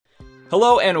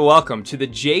Hello and welcome to the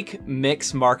Jake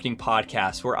Mix Marketing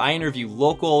Podcast, where I interview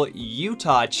local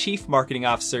Utah chief marketing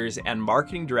officers and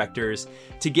marketing directors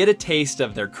to get a taste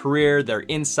of their career, their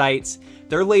insights,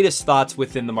 their latest thoughts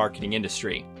within the marketing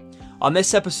industry. On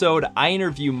this episode, I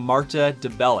interview Marta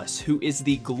DeBellis, who is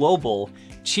the global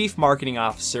chief marketing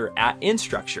officer at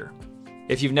Instructure.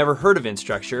 If you've never heard of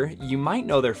Instructure, you might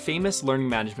know their famous learning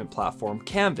management platform,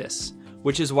 Canvas,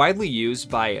 which is widely used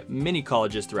by many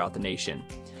colleges throughout the nation.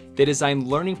 They design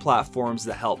learning platforms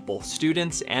that help both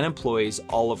students and employees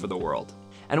all over the world.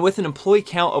 And with an employee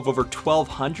count of over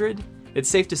 1,200, it's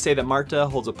safe to say that Marta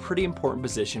holds a pretty important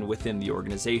position within the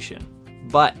organization.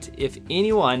 But if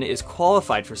anyone is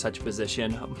qualified for such a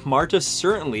position, Marta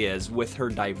certainly is, with her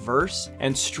diverse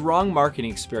and strong marketing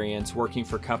experience working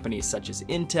for companies such as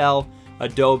Intel,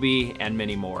 Adobe, and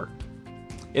many more.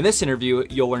 In this interview,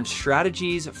 you'll learn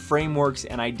strategies, frameworks,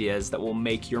 and ideas that will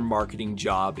make your marketing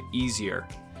job easier.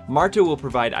 Marta will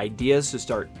provide ideas to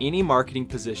start any marketing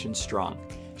position strong.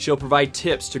 She'll provide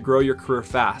tips to grow your career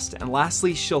fast. And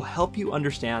lastly, she'll help you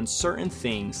understand certain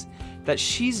things that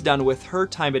she's done with her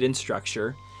time at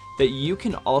Instructure that you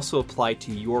can also apply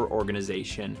to your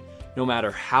organization, no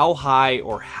matter how high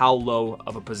or how low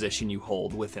of a position you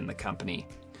hold within the company.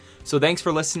 So thanks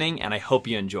for listening, and I hope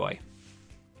you enjoy.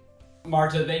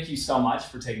 Marta, thank you so much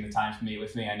for taking the time to meet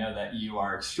with me. I know that you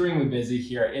are extremely busy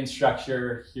here at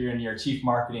Instructure, here in your Chief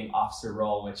Marketing Officer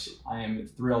role, which I am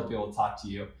thrilled to be able to talk to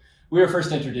you. We were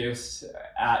first introduced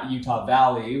at Utah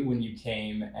Valley when you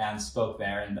came and spoke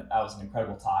there, and that was an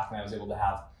incredible talk, and I was able to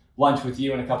have lunch with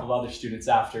you and a couple of other students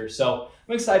after. So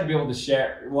I'm excited to be able to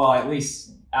share, well, at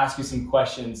least ask you some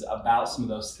questions about some of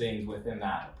those things within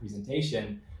that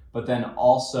presentation, but then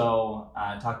also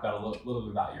talk about a little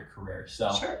bit about your career.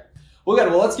 So. Sure.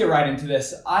 Well, let's get right into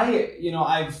this.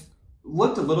 I've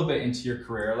looked a little bit into your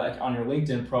career, like on your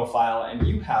LinkedIn profile, and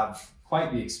you have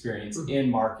quite the experience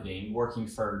in marketing, working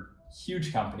for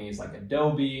huge companies like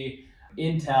Adobe,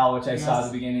 Intel, which I saw at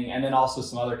the beginning, and then also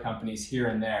some other companies here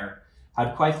and there.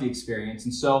 Had quite the experience.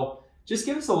 And so just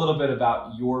give us a little bit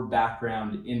about your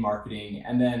background in marketing,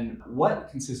 and then what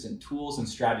consistent tools and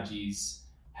strategies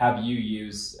have you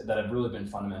used that have really been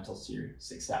fundamental to your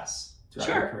success throughout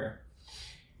your career?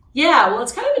 Yeah, well,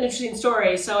 it's kind of an interesting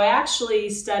story. So I actually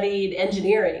studied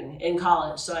engineering in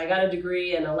college. So I got a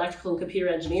degree in electrical and computer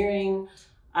engineering.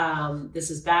 This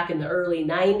is back in the early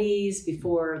 90s,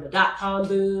 before the dot-com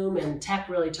boom and tech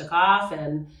really took off.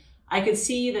 And I could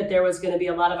see that there was going to be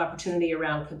a lot of opportunity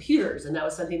around computers, and that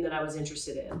was something that I was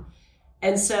interested in.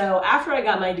 And so after I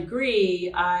got my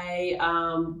degree, I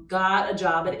got a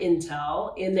job at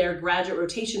Intel in their graduate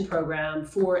rotation program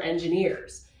for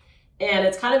engineers. And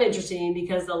it's kind of interesting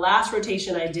because the last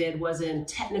rotation I did was in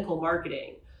technical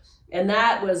marketing. And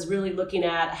that was really looking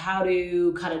at how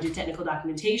to kind of do technical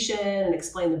documentation and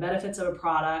explain the benefits of a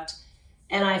product.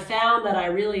 And I found that I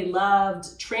really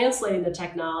loved translating the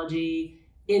technology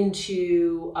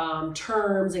into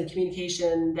terms and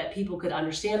communication that people could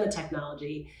understand the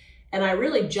technology. And I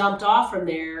really jumped off from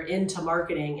there into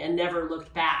marketing and never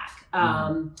looked back.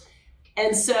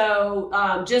 And so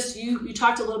you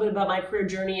talked a little bit about my career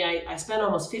journey. I spent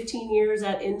almost 15 years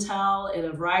at Intel in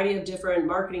a variety of different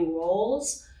marketing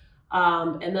roles.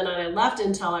 And then when I left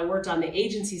Intel, I worked on the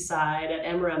agency side at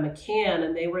Emmer & McCann,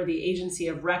 and they were the agency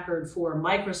of record for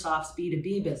Microsoft's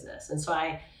B2B business. And so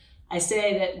I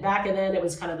say that back then it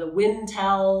was kind of the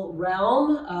Wintel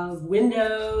realm of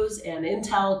Windows and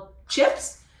Intel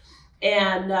chips.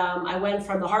 And I went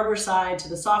from the hardware side to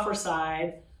the software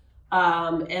side.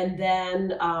 And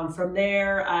then from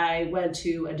there, I went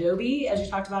to Adobe, as you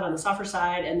talked about, on the software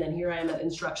side, and then here I am at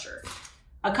Instructure.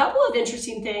 A couple of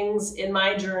interesting things in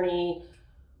my journey.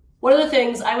 One of the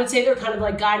things, I would say they're kind of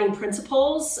like guiding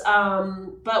principles,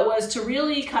 but was to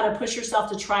really kind of push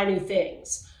yourself to try new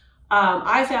things.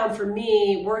 I found for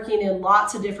me, working in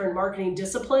lots of different marketing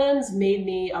disciplines made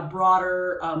me a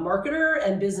broader marketer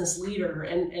and business leader,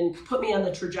 and put me on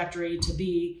the trajectory to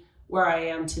be where I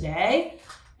am today.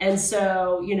 And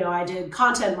so, I did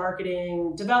content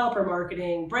marketing, developer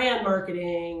marketing, brand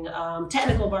marketing,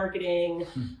 technical marketing,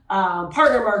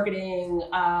 partner marketing,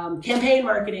 campaign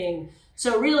marketing.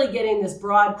 So really getting this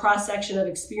broad cross-section of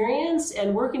experience,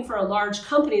 and working for a large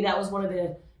company, that was one of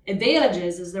the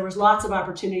advantages, is there was lots of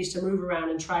opportunities to move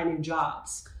around and try new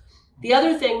jobs. The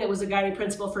other thing that was a guiding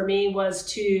principle for me was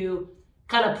to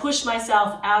kind of push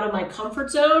myself out of my comfort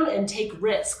zone and take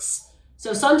risks.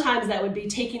 So sometimes that would be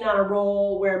taking on a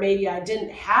role where maybe I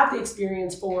didn't have the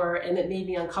experience for, and it made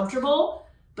me uncomfortable.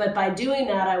 But by doing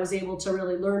that, I was able to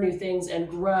really learn new things and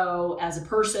grow as a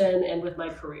person and with my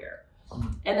career.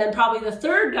 And then probably the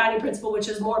third guiding principle, which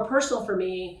is more personal for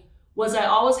me, was I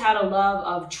always had a love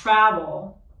of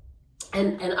travel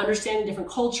and understanding different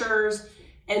cultures.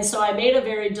 And so I made a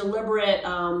very deliberate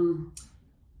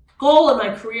goal in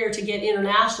my career to get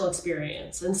international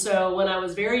experience. And so when I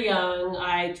was very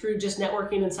young, through just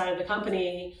networking inside of the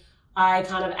company, I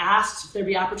kind of asked if there'd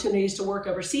be opportunities to work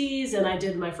overseas. And I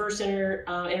did my first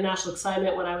international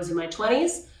assignment when I was in my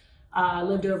 20s. I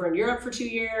lived over in Europe for 2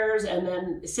 years. And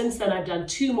then since then, I've done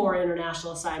 2 more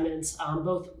international assignments,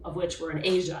 both of which were in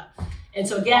Asia. And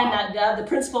so again, the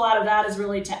principle out of that is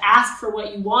really to ask for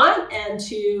what you want and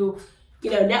to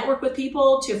network with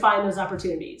people to find those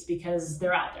opportunities because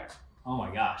they're out there. Oh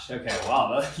my gosh. Okay.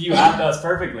 Wow. You have those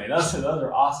perfectly. Those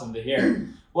are awesome to hear.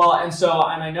 Well,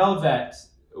 and I know that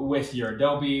with your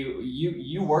Adobe,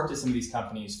 you worked at some of these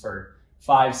companies for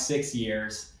 5-6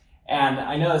 years. And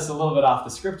I know it's a little bit off the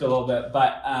script a little bit,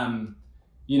 but,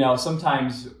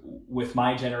 sometimes with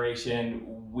my generation,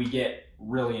 we get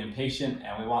really impatient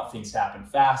and we want things to happen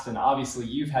fast. And obviously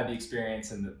you've had the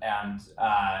experience and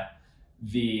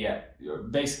the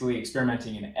basically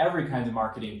experimenting in every kind of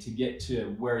marketing to get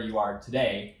to where you are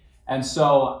today. And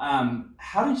so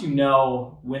how did you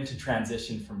know when to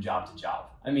transition from job to job?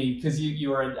 I mean, because you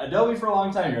were at Adobe for a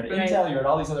long time, you're at Intel, you're at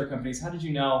all these other companies. How did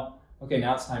you know, okay,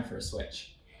 now it's time for a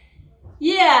switch?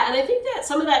 Yeah, and I think that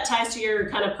some of that ties to your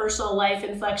kind of personal life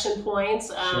inflection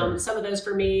points. Sure. Some of those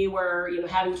for me were,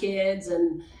 having kids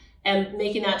and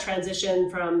making that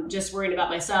transition from just worrying about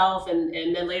myself and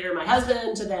then later my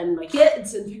husband to then my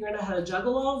kids and figuring out how to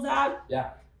juggle all of that.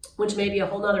 Yeah. Which may be a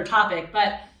whole nother topic.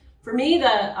 But for me,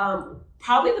 the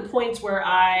probably the points where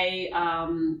I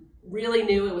really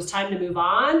knew it was time to move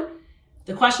on,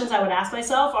 the questions I would ask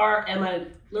myself are, am I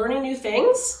learning new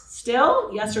things still?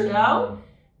 Yes or no?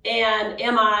 And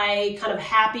am I kind of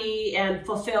happy and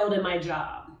fulfilled in my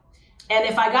job? And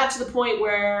if I got to the point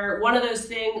where one or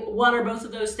both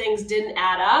of those things didn't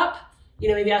add up,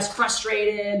 maybe I was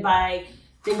frustrated by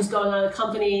things going on in the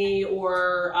company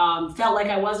or felt like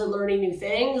I wasn't learning new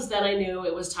things, then I knew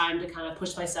it was time to kind of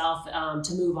push myself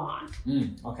to move on.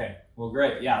 Okay. Well,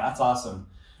 great. Yeah, that's awesome.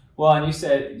 Well, and you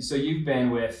said, so you've been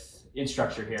with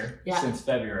Instructure here since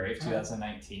February of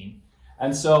 2019.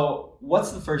 And so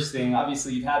what's the first thing,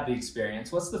 obviously you've had the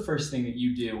experience, what's the first thing that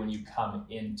you do when you come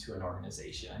into an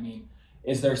organization? I mean,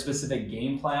 is there a specific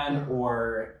game plan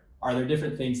or are there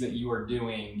different things that you are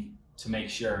doing to make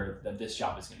sure that this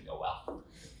job is going to go well?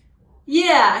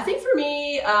 Yeah, I think for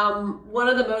me, one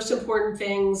of the most important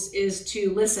things is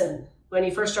to listen when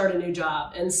you first start a new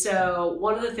job. And so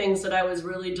one of the things that I was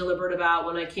really deliberate about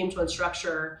when I came to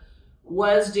Instructure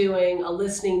was doing a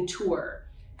listening tour.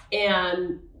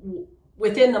 And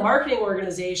within the marketing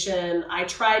organization, I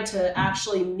tried to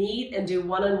actually meet and do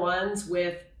one-on-ones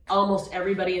with almost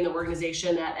everybody in the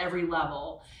organization at every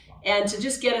level. And to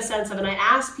just get a sense of, and I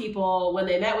asked people when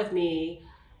they met with me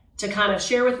to kind of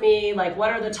share with me, like,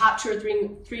 what are the top 2 or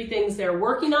 3 things they're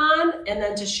working on? And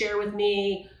then to share with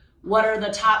me, what are the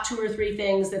top 2 or 3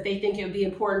 things that they think it would be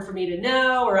important for me to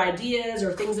know, or ideas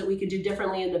or things that we could do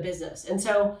differently in the business. And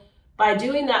so by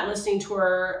doing that listening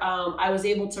tour, I was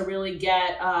able to really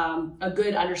get a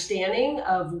good understanding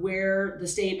of where the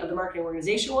state of the marketing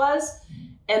organization was.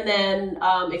 And then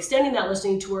extending that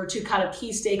listening tour to kind of key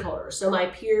stakeholders. So my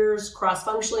peers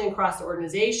cross-functionally across the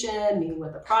organization, meeting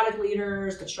with the product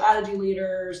leaders, the strategy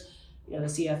leaders, the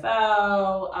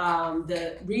CFO,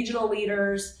 the regional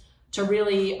leaders, to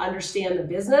really understand the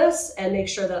business and make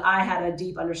sure that I had a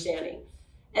deep understanding.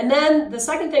 And then the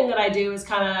second thing that I do is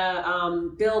kind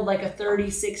of build like a 30,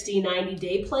 60,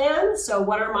 90-day plan. So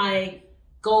what are my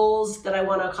goals that I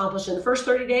want to accomplish in the first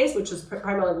 30 days, which is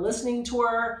primarily the listening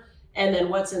tour, and then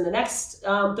what's in the next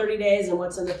 30 days and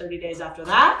what's in the 30 days after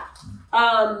that.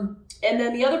 And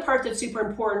then the other part that's super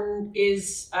important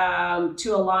is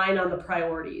to align on the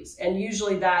priorities. And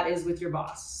usually that is with your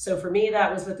boss. So for me,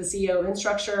 that was with the CEO of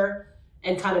Instructure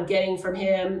and kind of getting from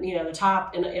him, the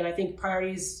top. And I think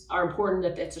priorities are important,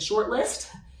 that it's a short list,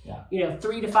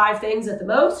 3 to 5 things at the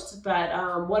most.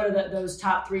 But what are those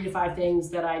top 3 to 5 things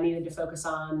that I needed to focus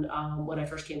on when I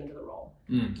first came into the role?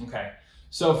 Okay.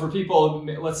 So for people,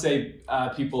 let's say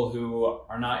people who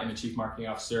are not in the chief marketing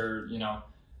officer,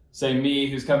 say me,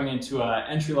 who's coming into an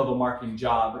entry-level marketing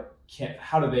job,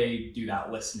 how do they do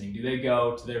that listening? Do they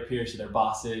go to their peers, to their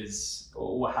bosses?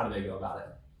 How do they go about it?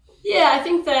 Yeah, I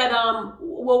think that,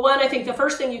 I think the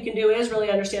first thing you can do is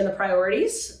really understand the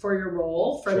priorities for your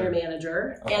role from your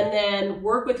manager, and then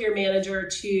work with your manager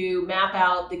to map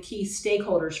out the key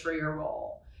stakeholders for your role.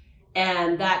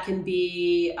 And that can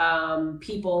be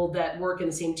people that work in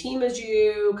the same team as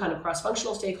you, kind of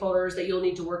cross-functional stakeholders that you'll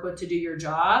need to work with to do your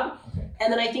job.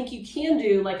 And then I think you can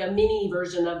do like a mini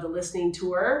version of the listening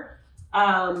tour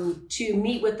to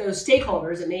meet with those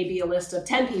stakeholders. It may be a list of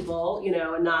 10 people,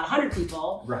 and not 100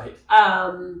 people. Right.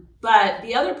 But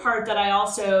the other part that I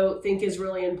also think is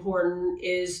really important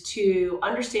is to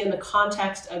understand the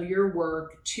context of your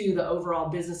work to the overall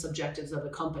business objectives of the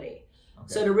company. Okay.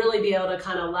 So to really be able to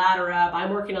kind of ladder up,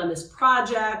 I'm working on this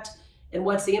project, and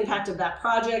what's the impact of that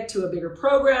project to a bigger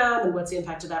program, and what's the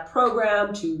impact of that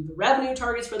program to the revenue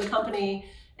targets for the company.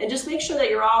 And just make sure that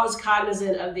you're always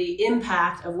cognizant of the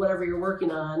impact of whatever you're working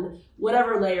on,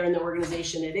 whatever layer in the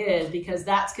organization it is, because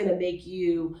that's going to make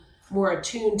you more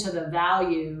attuned to the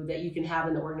value that you can have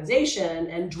in the organization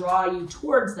and draw you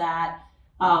towards that,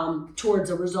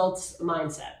 towards a results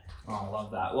mindset. Oh, I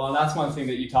love that. Well, that's one thing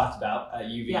that you talked about at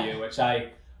UVU, which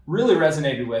I really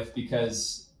resonated with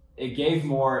because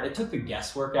it took the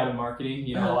guesswork out of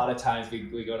marketing. A lot of times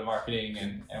we go to marketing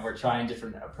and we're trying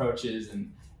different approaches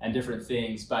and different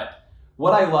things. But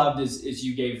what I loved is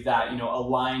you gave that,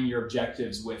 align your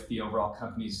objectives with the overall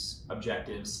company's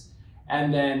objectives.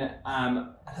 And then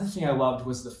another thing I loved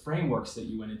was the frameworks that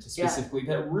you went into specifically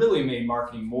that really made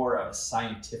marketing more of a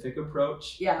scientific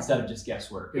approach instead of just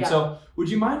guesswork. And so would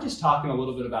you mind just talking a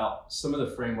little bit about some of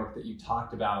the framework that you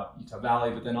talked about, Utah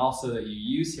Valley, but then also that you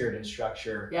use here at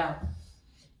Instructure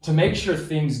to make sure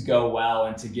things go well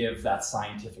and to give that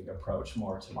scientific approach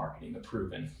more to marketing, the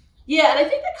proven? Yeah, and I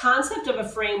think the concept of a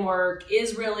framework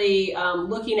is really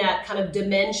looking at kind of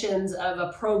dimensions of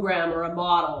a program or a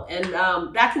model. And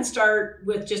that can start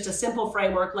with just a simple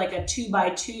framework like a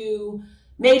 2x2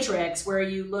 matrix where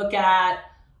you look at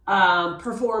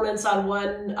performance on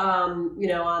one,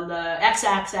 on the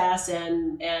x-axis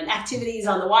and activities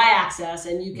on the y-axis,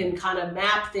 and you can kind of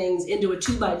map things into a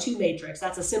 2x2 matrix.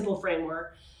 That's a simple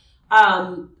framework.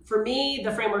 For me,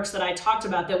 the frameworks that I talked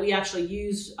about that we actually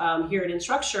use here at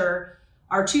Instructure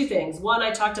are two things. One,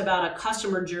 I talked about a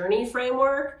customer journey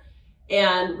framework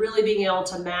and really being able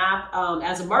to map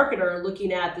as a marketer,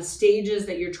 looking at the stages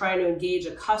that you're trying to engage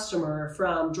a customer,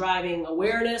 from driving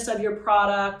awareness of your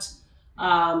product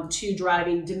to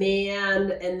driving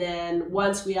demand. And then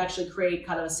once we actually create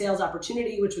kind of a sales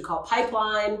opportunity, which we call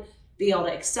pipeline, being able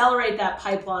to accelerate that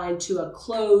pipeline to a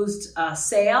closed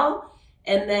sale.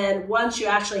 And then once you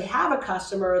actually have a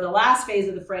customer, the last phase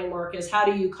of the framework is how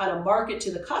do you kind of market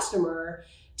to the customer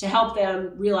to help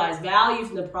them realize value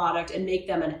from the product and make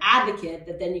them an advocate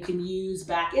that then you can use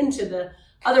back into the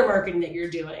other marketing that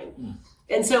you're doing.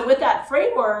 And so with that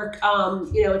framework,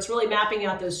 it's really mapping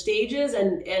out those stages.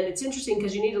 And it's interesting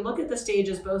because you need to look at the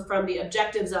stages both from the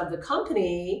objectives of the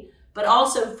company, but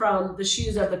also from the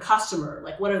shoes of the customer.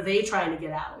 Like, what are they trying to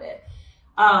get out of it?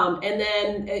 And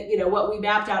then, what we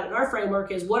mapped out in our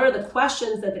framework is what are the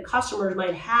questions that the customers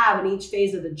might have in each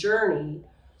phase of the journey,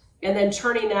 and then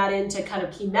turning that into kind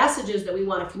of key messages that we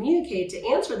want to communicate to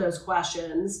answer those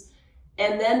questions,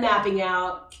 and then mapping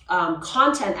out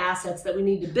content assets that we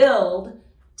need to build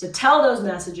to tell those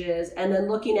messages, and then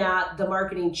looking at the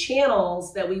marketing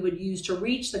channels that we would use to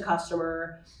reach the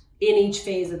customer in each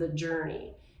phase of the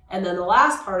journey. And then the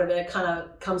last part of it kind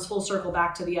of comes full circle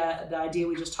back to the idea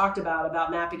we just talked about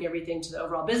mapping everything to the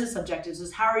overall business objectives,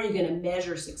 is how are you going to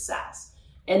measure success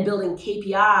and building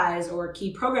KPIs or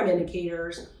key program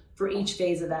indicators for each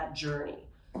phase of that journey.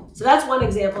 So that's one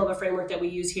example of a framework that we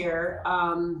use here.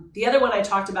 The other one I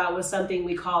talked about was something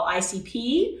we call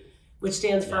ICP, which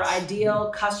stands for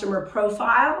Ideal Customer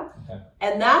Profile. Okay.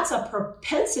 And that's a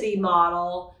propensity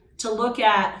model to look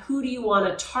at who do you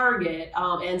want to target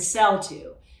and sell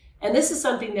to. And this is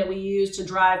something that we use to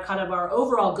drive kind of our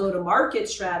overall go-to-market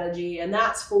strategy, and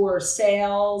that's for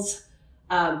sales,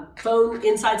 phone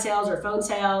inside sales or phone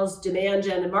sales, demand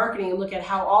gen, and marketing, and look at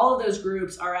how all of those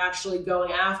groups are actually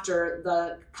going after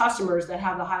the customers that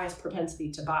have the highest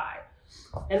propensity to buy.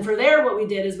 And for there, what we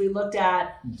did is we looked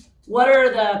at what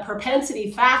are the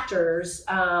propensity factors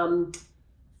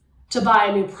to buy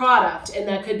a new product. And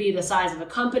that could be the size of a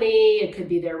company, it could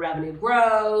be their revenue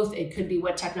growth, it could be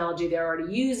what technology they're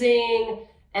already using,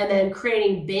 and then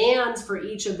creating bands for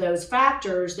each of those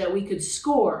factors that we could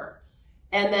score.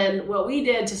 And then what we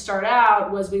did to start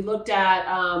out was we looked at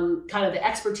kind of the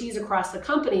expertise across the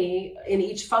company in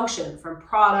each function, from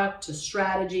product to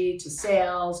strategy to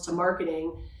sales to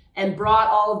marketing, and brought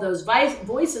all of those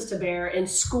voices to bear in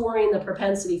scoring the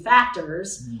propensity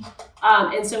factors.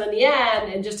 And so in the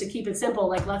end, and just to keep it simple,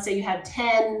 like let's say you had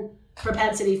 10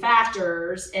 propensity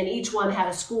factors and each one had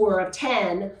a score of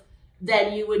 10,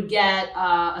 then you would get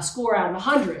a score out of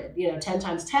 100, 10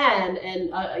 times 10,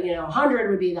 and 100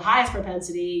 would be the highest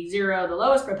propensity, 0 the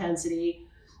lowest propensity,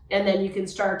 and then you can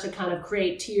start to kind of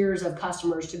create tiers of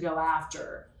customers to go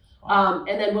after.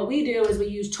 And then what we do is we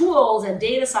use tools and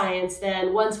data science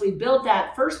then, once we built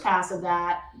that first pass of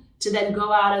that, to then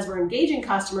go out as we're engaging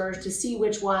customers to see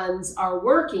which ones are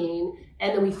working.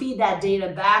 And then we feed that data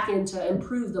back in to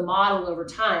improve the model over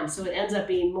time. So it ends up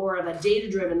being more of a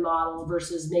data-driven model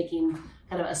versus making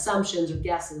kind of assumptions or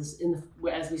guesses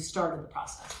as we started the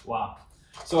process. Wow.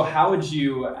 So how would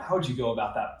you go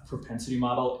about that propensity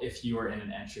model if you were in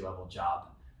an entry-level job?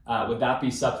 Would that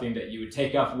be something that you would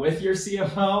take up with your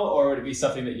CMO, or would it be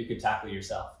something that you could tackle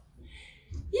yourself?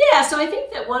 Yeah, so I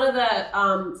think that one of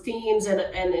the themes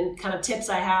and kind of tips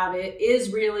I have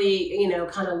is really,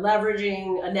 kind of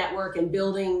leveraging a network and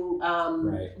building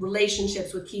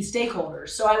relationships with key stakeholders.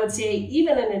 So I would say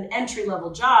even in an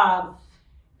entry-level job,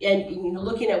 and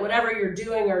looking at whatever you're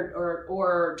doing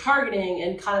or targeting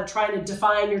and kind of trying to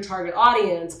define your target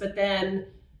audience, but then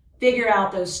figure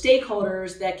out those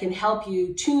stakeholders that can help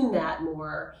you tune that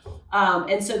more.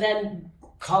 And so then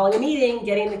calling a meeting,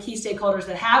 getting the key stakeholders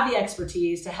that have the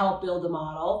expertise to help build the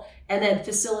model, and then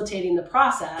facilitating the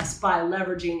process by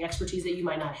leveraging expertise that you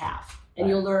might not have. And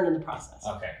you'll learn in the process.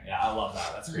 Okay, yeah, I love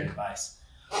that. That's great advice.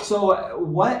 So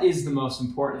what is the most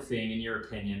important thing, in your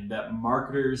opinion, that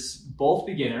marketers, both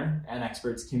beginner and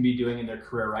experts, can be doing in their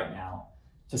career right now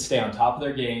to stay on top of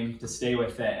their game, to stay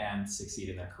with it, and succeed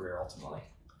in their career ultimately?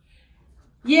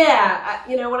 Yeah,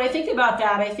 when I think about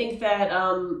that, I think that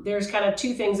there's kind of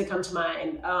two things that come to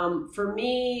mind. For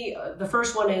me, the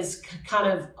first one is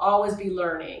kind of always be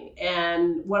learning.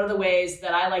 And one of the ways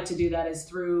that I like to do that is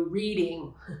through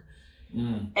reading.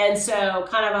 And so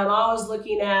kind of I'm always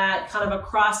looking at kind of a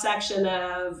cross section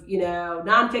of,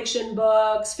 nonfiction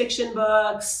books, fiction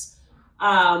books,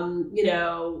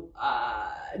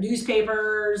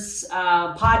 newspapers,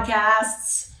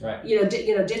 podcasts,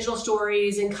 digital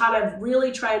stories, and kind of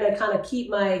really trying to kind of keep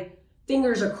my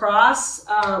fingers across,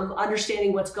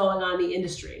 understanding what's going on in the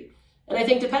industry. And I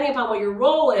think depending upon what your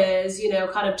role is,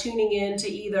 kind of tuning into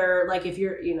either, like if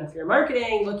you're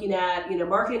marketing, looking at,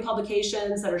 marketing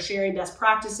publications that are sharing best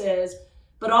practices,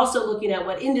 but also looking at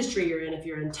what industry you're in. If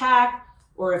you're in tech,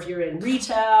 or if you're in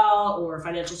retail or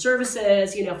financial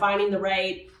services, finding the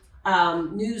right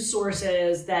news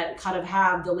sources that kind of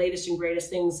have the latest and greatest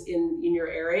things in your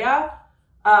area.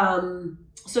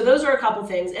 So those are a couple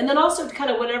things. And then also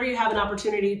kind of whenever you have an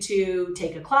opportunity to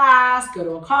take a class, go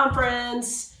to a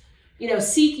conference,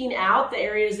 seeking out the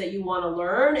areas that you want to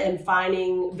learn and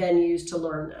finding venues to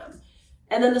learn them.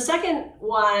 And then the second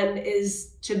one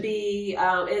is to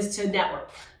network.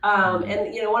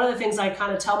 And one of the things I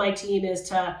kind of tell my team is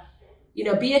to,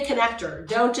 be a connector.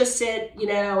 Don't just sit,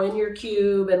 in your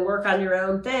cube and work on your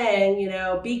own thing.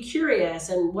 Be curious.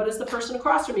 And what does the person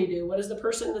across from you do? What does the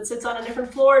person that sits on a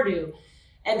different floor do?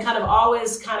 And kind of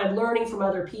always kind of learning from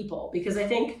other people, because I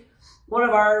think one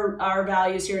of our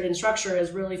values here at Instructure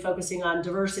is really focusing on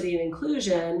diversity and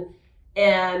inclusion.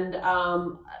 And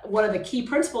one of the key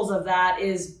principles of that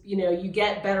is, you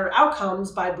get better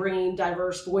outcomes by bringing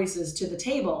diverse voices to the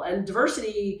table. And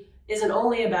diversity isn't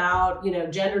only about,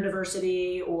 gender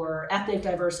diversity or ethnic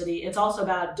diversity. It's also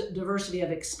about diversity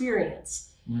of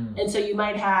experience. And so you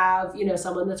might have,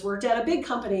 someone that's worked at a big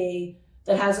company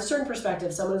that has a certain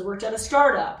perspective, someone who's worked at a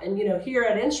startup. And, here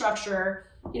at Instructure,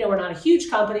 we're not a huge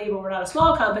company, but we're not a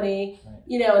small company,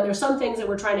 and there's some things that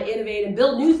we're trying to innovate and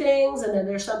build new things. And then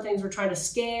there's some things we're trying to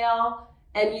scale,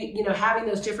 and, having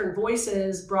those different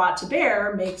voices brought to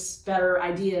bear makes better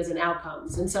ideas and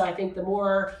outcomes. And so I think the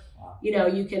more,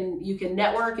 you can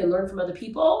network and learn from other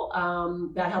people,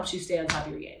 that helps you stay on top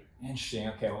of your game. Interesting.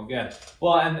 Okay, well, good.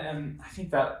 Well, and I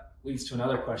think that leads to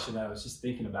another question that I was just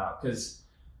thinking about, because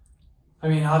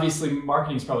obviously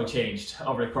marketing's probably changed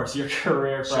over the course of your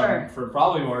career from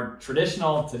probably more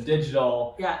traditional to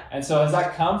digital. Yeah. And so has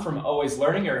that come from always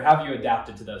learning, or have you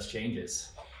adapted to those changes?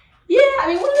 Yeah,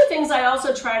 one of the things I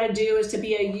also try to do is to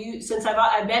be since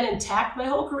I've been in tech my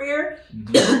whole career, and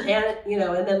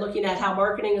then looking at how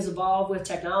marketing has evolved with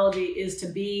technology, is to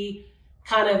be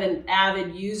kind of an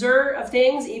avid user of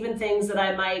things, even things that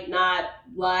I might not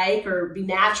like or be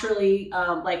naturally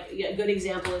like. A good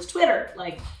example is Twitter.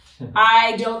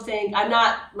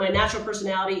 My natural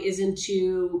personality isn't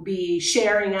to be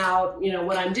sharing out,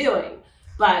 what I'm doing.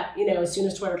 But, as soon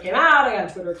as Twitter came out, I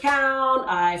got a Twitter account,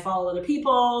 I follow other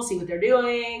people, see what they're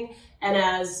doing. And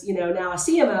as, now a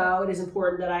CMO, it is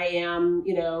important that I am,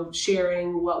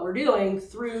 sharing what we're doing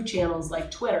through channels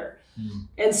like Twitter.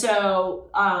 And so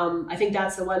I think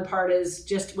that's the one part is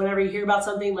just whenever you hear about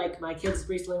something, like my kids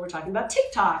recently were talking about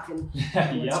TikTok and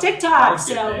it's TikTok.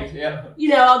 So,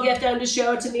 I'll get them to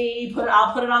show it to me,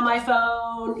 I'll put it on my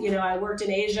phone. I worked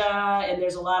in Asia and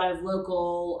there's a lot of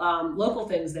local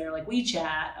things there like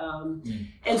WeChat.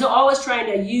 And so always trying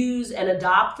to use and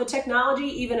adopt the technology,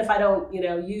 even if I don't,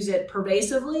 use it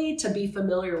pervasively, to be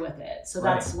familiar with it. So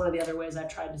that's one of the other ways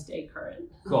I've tried to stay current.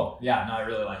 Cool. Yeah, no, I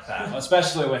really like that,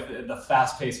 especially with the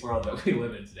fast-paced world that we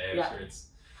live in today. I'm sure it's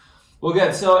well,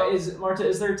 good. So, Marta,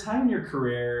 is there a time in your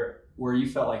career where you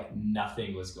felt like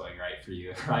nothing was going right for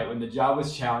you, right? When the job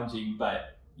was challenging,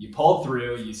 but you pulled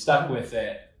through, you stuck with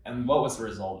it, and what was the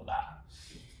result of that?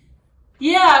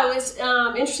 Yeah, it was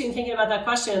interesting thinking about that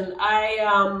question.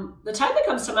 The time that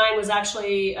comes to mind was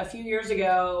actually a few years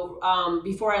ago,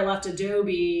 before I left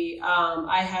Adobe.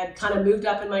 I had kind of moved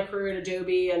up in my career at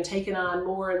Adobe and taken on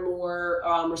more and more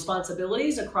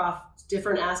responsibilities across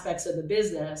different aspects of the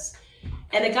business.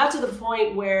 And it got to the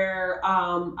point where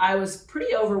I was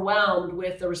pretty overwhelmed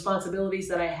with the responsibilities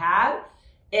that I had.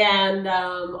 And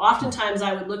oftentimes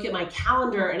I would look at my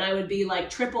calendar and I would be like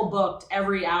triple booked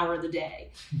every hour of the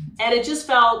day. And it just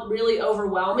felt really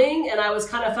overwhelming. And I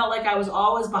felt like I was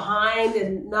always behind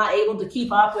and not able to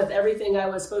keep up with everything I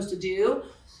was supposed to do.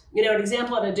 An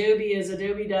example at Adobe is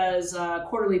Adobe does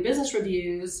quarterly business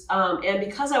reviews. And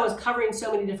because I was covering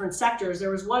so many different sectors, there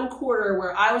was one quarter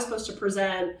where I was supposed to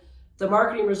present the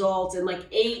marketing results in like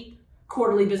 8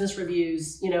 quarterly business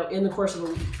reviews, in the course of a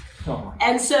week. Oh.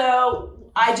 And so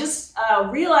I just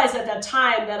realized at that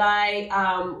time that I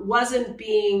wasn't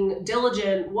being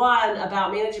diligent,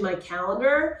 about managing my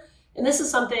calendar. And this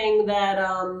is something that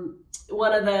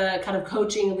one of the kind of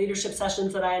coaching and leadership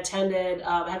sessions that I attended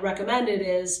had recommended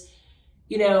is,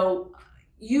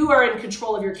 you are in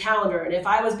control of your calendar. And if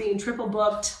I was being triple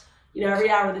booked, every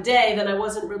hour of the day, then I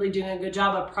wasn't really doing a good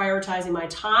job of prioritizing my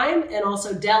time and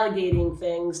also delegating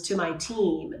things to my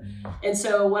team. And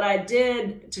so what I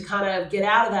did to kind of get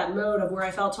out of that mode of where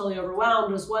I felt totally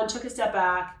overwhelmed was took a step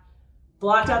back,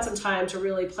 blocked out some time to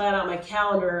really plan out my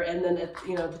calendar. And then at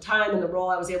the time in the role,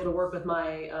 I was able to work with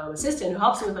my assistant who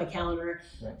helps me with my calendar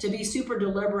to be super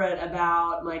deliberate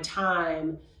about my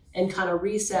time and kind of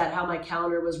reset how my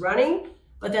calendar was running.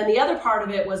 But then the other part of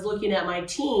it was looking at my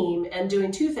team and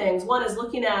doing 2 things. One is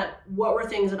looking at what were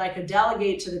things that I could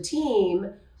delegate to the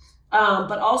team,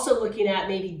 but also looking at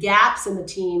maybe gaps in the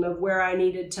team of where I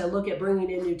needed to look at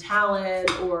bringing in new talent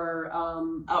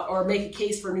or make a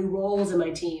case for new roles in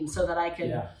my team so that I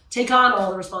could take on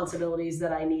all the responsibilities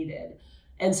that I needed.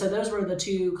 And so those were the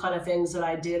 2 kind of things that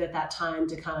I did at that time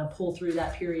to kind of pull through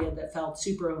that period that felt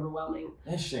super overwhelming.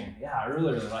 Interesting. Yeah, I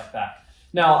really, really like that.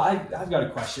 Now, I've got a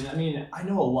question. I mean, I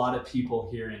know a lot of people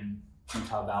here in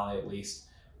Utah Valley, at least,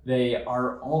 it's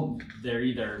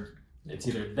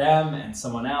either them and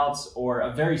someone else or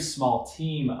a very small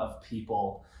team of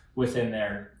people within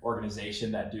their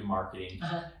organization that do marketing.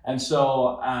 And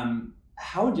so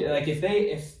how would you,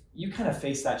 if you kind of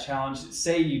face that challenge,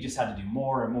 say you just had to do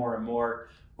more and more and more,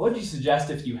 what would you suggest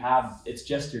if it's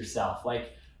just yourself?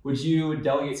 Would you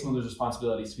delegate some of those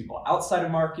responsibilities to people outside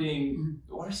of marketing?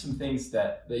 What are some things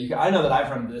that you I know that I've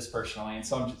run into this personally, and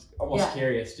so I'm just almost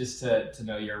curious just to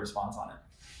know your response on it.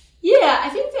 Yeah, I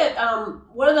think that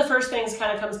one of the first things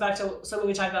kind of comes back to something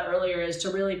we talked about earlier is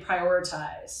to really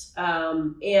prioritize.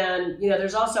 And,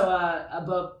 there's also a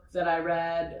book that I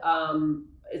read.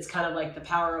 It's kind of like The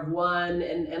Power of One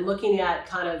and looking at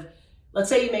kind of, let's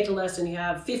say you make a list and you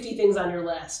have 50 things on your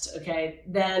list, okay?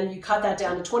 Then you cut that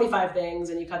down to 25 things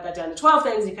and you cut that down to 12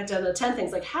 things, and you cut down to 10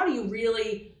 things. How do you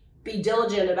really be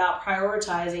diligent about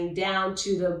prioritizing down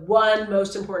to the one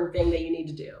most important thing that you need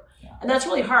to do? And that's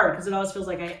really hard because it always feels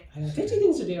like I have 50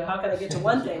 things to do. How can I get to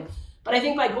one thing? But I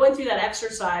think by going through that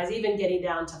exercise, even getting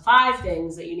down to 5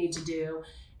 things that you need to do,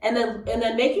 and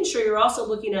then making sure you're also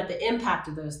looking at the impact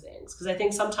of those things. Because I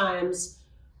think sometimes,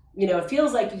 it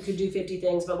feels like you could do 50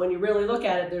 things, but when you really look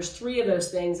at it, there's 3 of those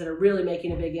things that are really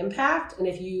making a big impact. And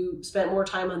if you spent more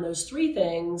time on those 3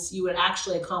 things, you would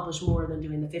actually accomplish more than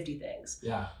doing the 50 things.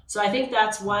 Yeah. So I think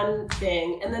that's one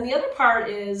thing. And then the other part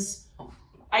is,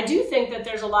 I do think that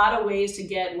there's a lot of ways to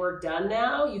get work done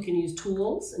now. You can use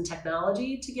tools and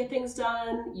technology to get things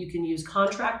done. You can use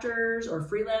contractors or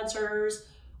freelancers.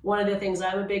 One of the things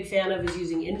I'm a big fan of is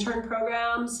using intern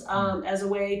programs as a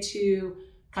way to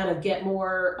kind of get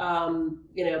more,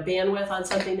 bandwidth on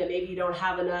something that maybe you don't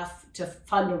have enough to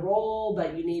fund a role,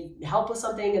 but you need help with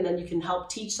something, and then you can help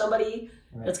teach somebody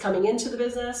that's coming into the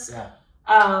business. Yeah.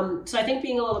 So I think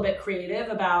being a little bit creative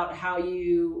about how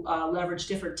you leverage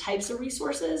different types of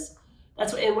resources,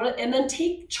 And then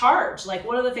take charge. Like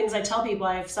one of the things I tell people,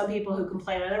 I have some people who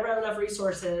complain, I never have enough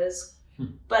resources.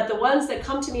 But the ones that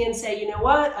come to me and say, you know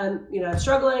what, I'm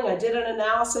struggling, I did an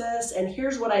analysis and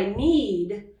here's what I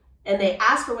need, and they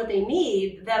ask for what they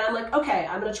need, then I'm like, okay,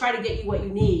 I'm going to try to get you what you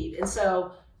need. And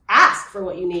so ask for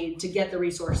what you need to get the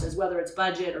resources, whether it's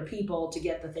budget or people, to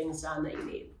get the things done that you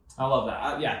need. I love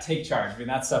that. Yeah, take charge. I mean,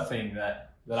 that's something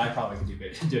that I probably could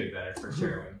do doing better for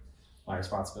sure with my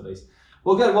responsibilities.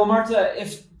 Well, good. Well, Marta,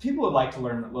 if people would like to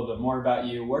learn a little bit more about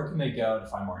you, where can they go to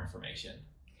find more information?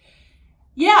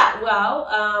 Yeah,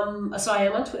 well, so I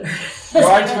am on Twitter. You're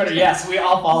on Twitter, yes.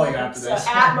 I'll follow you after this. So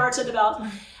at Marta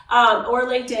DeBellis, or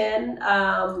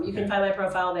LinkedIn. You can find my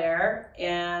profile there,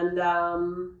 and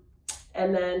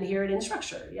then here at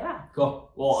Instructure. Yeah.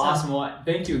 Cool. Well, awesome. Well,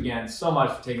 thank you again so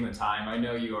much for taking the time. I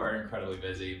know you are incredibly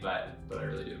busy, but I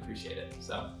really do appreciate it.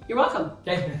 So you're welcome.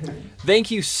 Okay.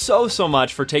 Thank you so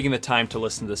much for taking the time to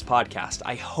listen to this podcast.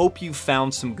 I hope you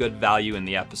found some good value in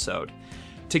the episode.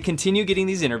 To continue getting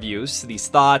these interviews, these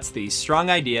thoughts, these strong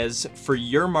ideas for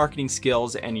your marketing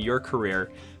skills and your career,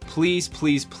 please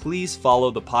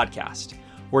follow the podcast.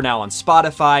 We're now on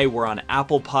Spotify, we're on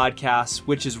Apple Podcasts,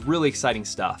 which is really exciting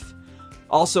stuff.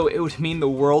 Also, it would mean the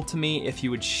world to me if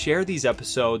you would share these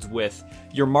episodes with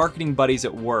your marketing buddies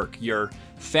at work, your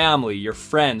family, your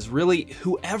friends, really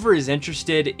whoever is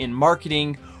interested in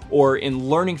marketing or in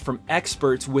learning from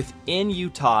experts within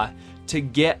Utah to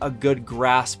get a good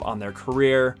grasp on their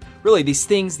career. Really,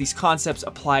 these concepts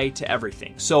apply to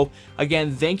everything. So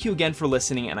again, thank you again for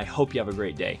listening, and I hope you have a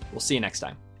great day. We'll see you next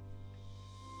time.